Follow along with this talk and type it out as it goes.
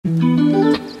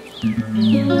Welcome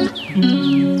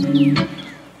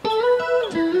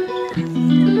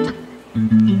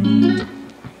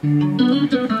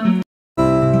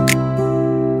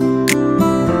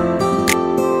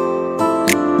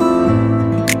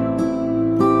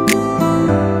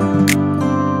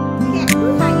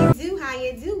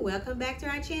back to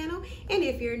our channel, and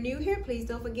if you're new here, please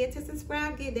don't forget to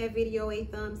subscribe, give that video a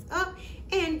thumbs up,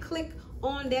 and click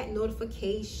on that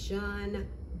notification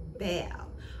bell.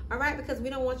 All right, because we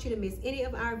don't want you to miss any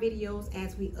of our videos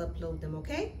as we upload them.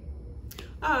 Okay,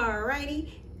 all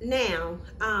righty. Now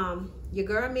your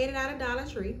girl made it out of Dollar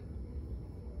Tree.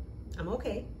 I'm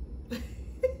okay.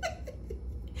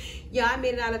 Yeah, I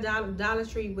made it out of Dollar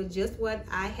Tree with just what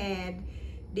I had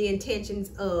the intentions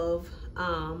of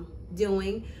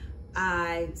doing.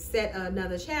 I set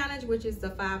another challenge, which is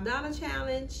the $5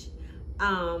 challenge.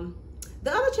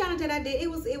 The other challenge that I did, it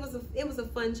was a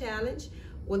fun challenge.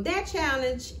 With that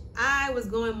challenge, I was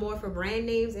going more for brand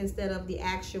names instead of the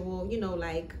actual, you know,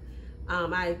 like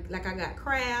I got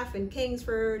Kraft and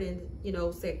Kingsford and, you know,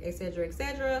 etc.,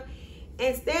 etc.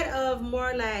 Instead of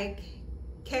more like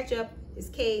ketchup is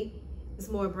K, it's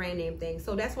more brand name thing.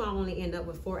 So that's why I only end up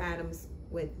with 4 items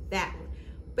with that one.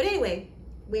 But anyway,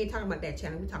 we ain't talking about that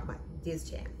challenge. We're talking about this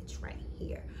challenge right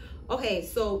here. Okay,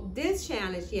 so this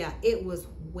challenge, yeah, it was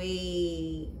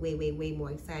way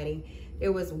more exciting.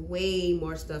 There was way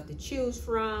more stuff to choose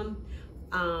from.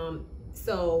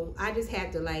 So I just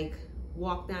had to like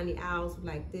walk down the aisles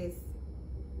like this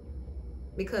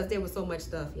because there was so much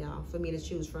stuff, y'all, for me to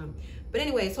choose from. But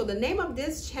anyway, so the name of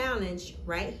this challenge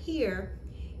right here,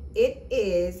 it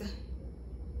is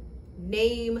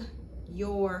Name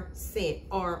Your Scent,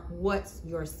 or what's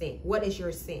your scent? What is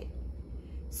your scent?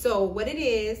 So what it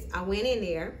is, I went in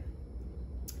there,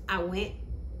 I went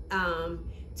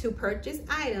to purchase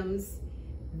items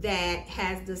that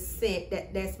has the scent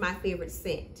that's my favorite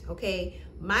scent. Okay,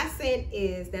 my scent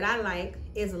is that I like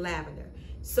is lavender.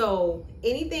 So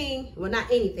anything, well,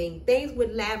 not anything, things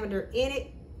with lavender in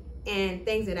it and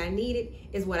things that I needed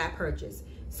is what I purchased.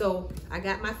 So I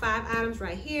got my 5 items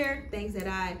right here, things that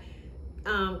I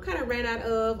kind of ran out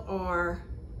of or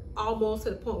almost to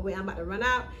the point where I'm about to run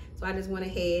out. So I just went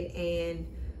ahead and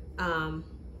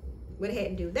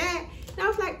do that. And I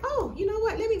was like, oh, you know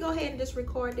what? Let me go ahead and just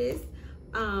record this.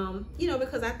 You know,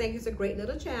 because I think it's a great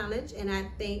little challenge. And I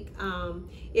think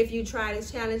if you try this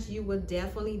challenge, you will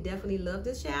definitely love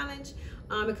this challenge.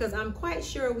 Because I'm quite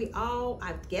sure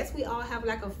I guess we all have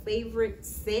like a favorite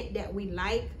scent that we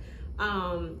like.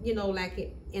 You know,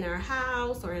 like in our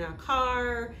house or in our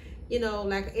car, you know,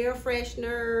 like air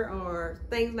freshener or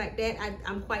things like that.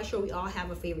 I'm quite sure we all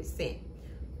have a favorite scent.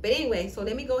 But anyway, so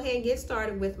let me go ahead and get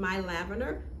started with my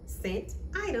lavender scent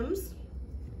items.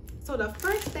 So the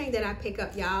first thing that I pick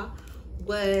up, y'all,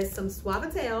 was some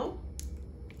Suavitel.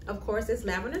 Of course, it's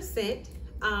lavender scent.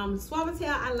 Suavitel,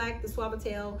 I like the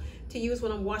Suavitel to use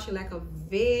when I'm washing like a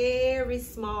very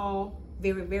small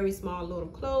load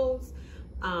of clothes.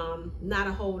 Not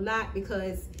a whole lot,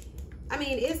 because I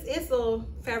mean, it's a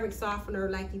fabric softener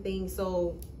likey thing,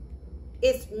 so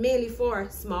it's mainly for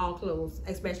small clothes,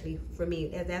 especially for me.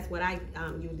 That's what I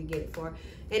usually get it for.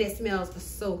 And it smells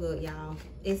so good, y'all.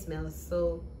 It smells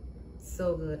so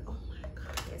good. Oh my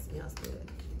God, that smells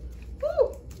good.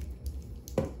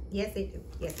 Woo! Yes, it do.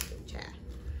 Yes, it do, child.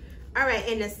 All right,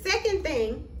 and the second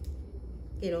thing,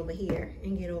 get over here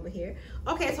and get over here.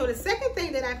 Okay, so the second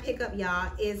thing that I pick up,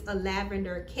 y'all, is a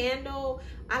lavender candle.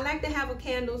 I like to have a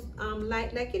candle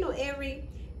like you know, every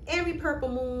purple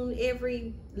moon,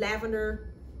 every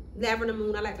lavender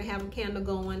moon, I like to have a candle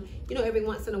going, you know, every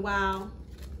once in a while.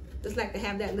 Just like to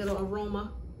have that little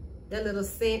aroma, that little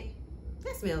scent.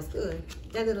 That smells good.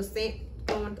 That little scent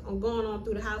going on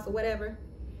through the house or whatever.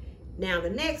 Now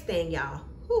the next thing, y'all,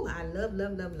 who I love.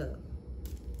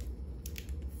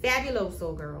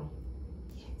 Fabuloso, girl.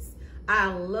 Yes,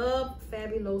 I love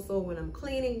Fabuloso when I'm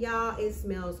cleaning, y'all. It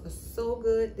smells so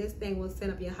good. This thing will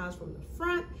scent up your house from the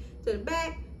front to the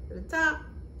back, to the top,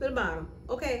 to the bottom.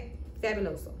 Okay,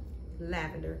 Fabuloso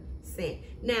lavender scent.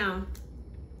 Now,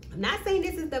 I'm not saying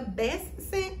this is the best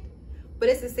scent, but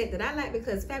it's a scent that I like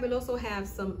because Fabuloso have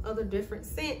some other different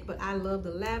scent, but I love the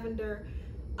lavender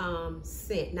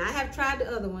scent. Now, I have tried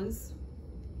the other ones.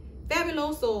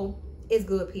 Fabuloso is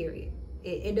good, period.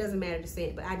 It doesn't matter the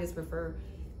scent, but I just prefer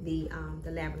the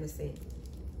lavender scent.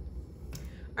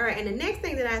 All right, and the next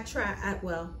thing that I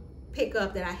pick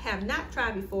up that I have not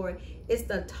tried before is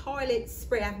the toilet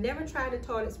spray. I've never tried the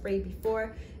toilet spray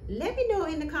before. Let me know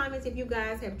in the comments if you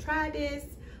guys have tried this.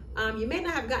 You may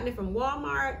not have gotten it from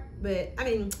Walmart, but I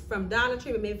mean from Dollar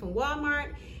Tree, but maybe from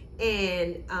Walmart.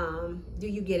 And do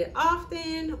you get it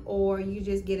often, or you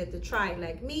just get it to try it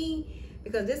like me?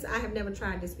 Because this, I have never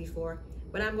tried this before,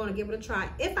 but I'm going to give it a try.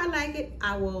 If I like it,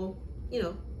 I will, you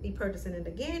know, be purchasing it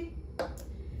again.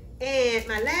 And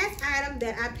my last item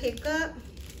that I picked up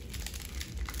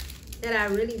that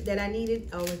I needed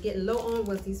or was getting low on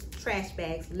was these trash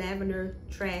bags, lavender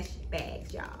trash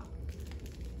bags, y'all.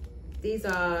 These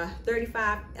are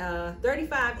 35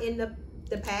 in the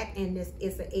pack, and this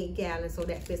is an 8 gallon, so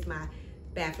that fits my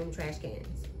bathroom trash cans.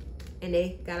 And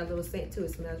they got a little scent too.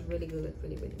 It smells really good,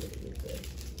 really good.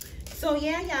 So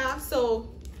yeah, y'all. So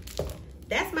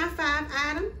that's my 5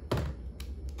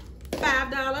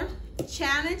 $5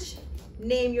 challenge.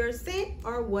 Name your scent,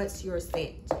 or what's your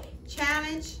scent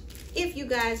challenge. If you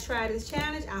guys try this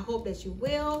challenge, I hope that you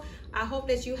will. I hope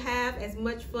that you have as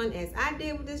much fun as I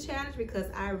did with this challenge, because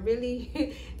I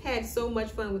really had so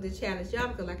much fun with the challenge, y'all.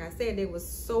 Because like I said, there was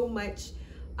so much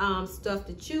stuff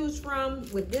to choose from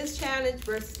with this challenge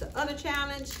versus the other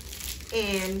challenge,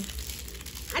 and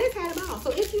I just had them all.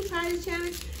 So if you try this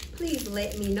challenge, please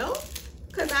let me know,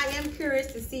 because I am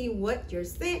curious to see what your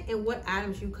scent and what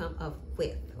items you come up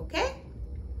with, okay?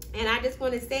 And I just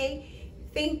want to say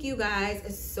thank you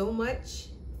guys so much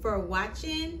for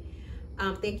watching.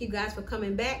 Thank you guys for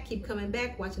coming back. Keep coming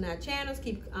back, watching our channels.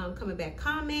 Keep coming back,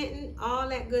 commenting, all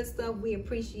that good stuff. We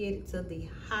appreciate it to the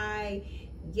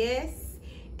highest.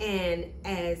 And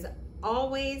as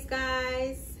always,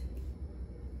 guys,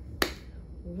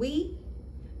 we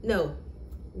will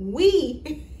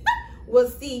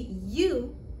see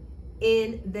you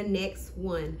in the next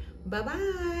one.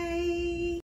 Bye-bye.